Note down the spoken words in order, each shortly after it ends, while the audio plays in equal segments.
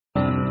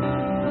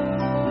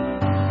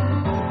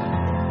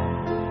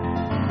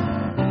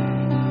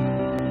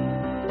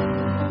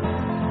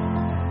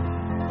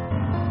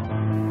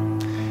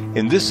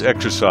In this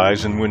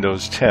exercise in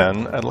Windows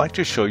 10, I'd like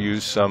to show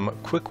you some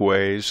quick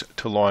ways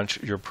to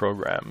launch your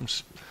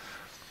programs.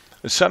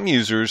 Some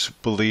users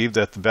believe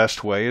that the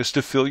best way is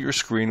to fill your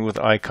screen with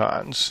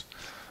icons.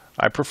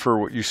 I prefer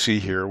what you see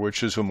here,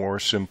 which is a more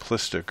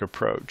simplistic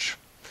approach.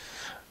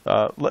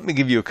 Let me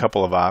give you a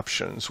couple of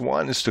options.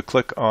 One is to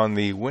click on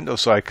the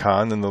Windows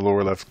icon in the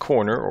lower left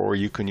corner, or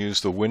you can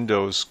use the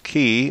Windows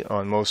key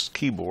on most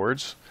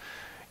keyboards.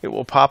 It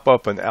will pop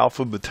up an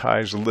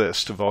alphabetized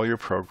list of all your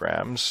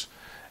programs,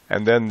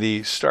 and then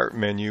the Start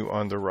menu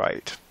on the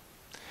right.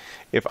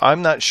 If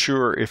I'm not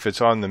sure if it's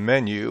on the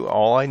menu,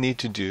 all I need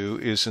to do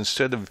is,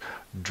 instead of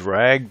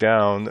drag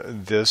down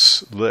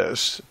this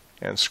list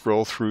and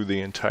scroll through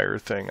the entire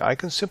thing, I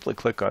can simply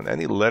click on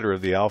any letter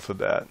of the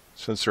alphabet,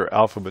 since they're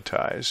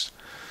alphabetized.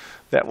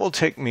 That will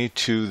take me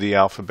to the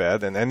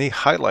alphabet, and any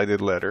highlighted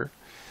letter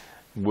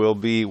will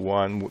be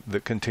one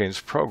that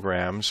contains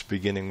programs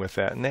beginning with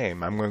that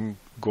name. I'm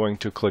going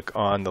to click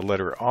on the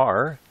letter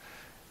R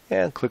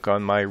and click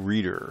on my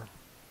reader.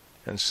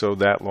 And so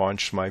that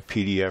launched my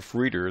PDF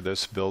reader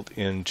that's built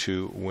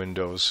into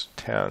Windows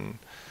 10.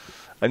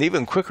 An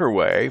even quicker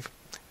way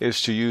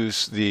is to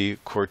use the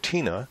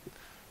Cortina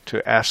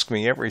to ask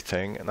me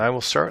everything, and I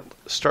will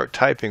start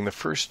typing the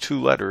first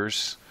two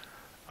letters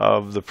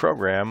of the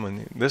program.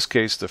 In this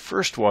case, the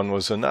first one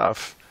was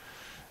enough,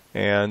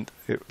 and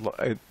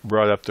it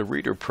brought up the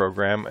reader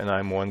program, and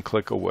I'm one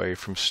click away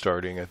from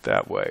starting it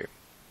that way.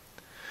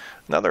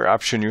 Another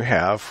option you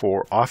have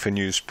for often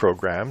used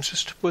programs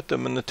is to put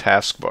them in the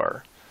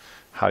taskbar.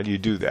 How do you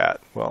do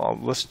that? Well,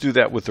 let's do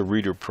that with the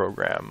reader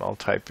program. I'll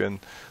type in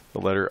the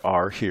letter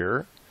R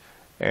here,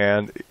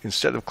 and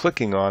instead of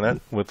clicking on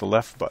it with the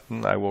left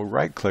button, I will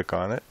right click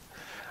on it.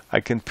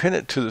 I can pin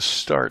it to the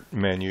Start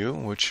menu,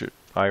 which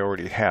I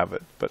already have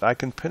it, but I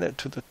can pin it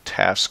to the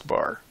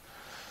taskbar.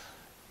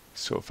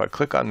 So if I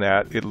click on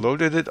that, it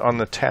loaded it on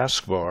the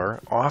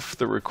taskbar off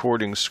the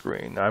recording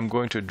screen. I'm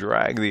going to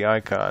drag the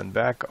icon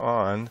back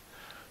on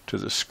to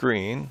the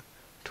screen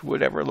to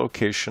whatever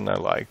location I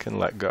like and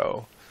let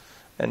go.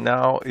 And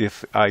now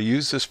if I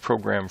use this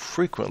program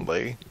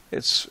frequently,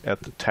 it's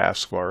at the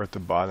taskbar at the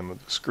bottom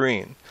of the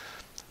screen.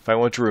 If I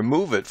want to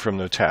remove it from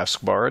the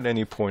taskbar at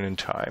any point in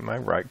time, I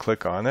right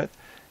click on it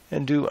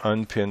and do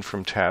Unpin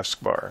from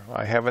Taskbar.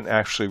 I haven't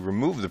actually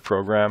removed the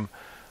program,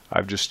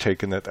 I've just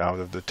taken it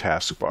out of the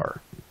taskbar.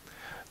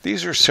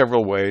 These are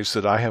several ways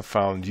that I have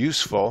found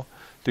useful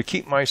to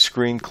keep my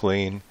screen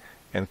clean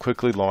and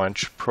quickly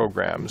launch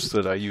programs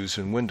that I use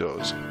in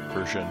Windows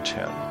version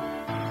 10.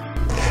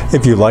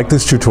 If you like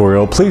this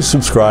tutorial, please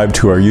subscribe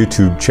to our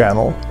YouTube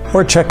channel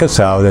or check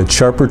us out at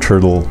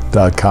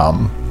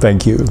sharperturtle.com.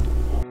 Thank you.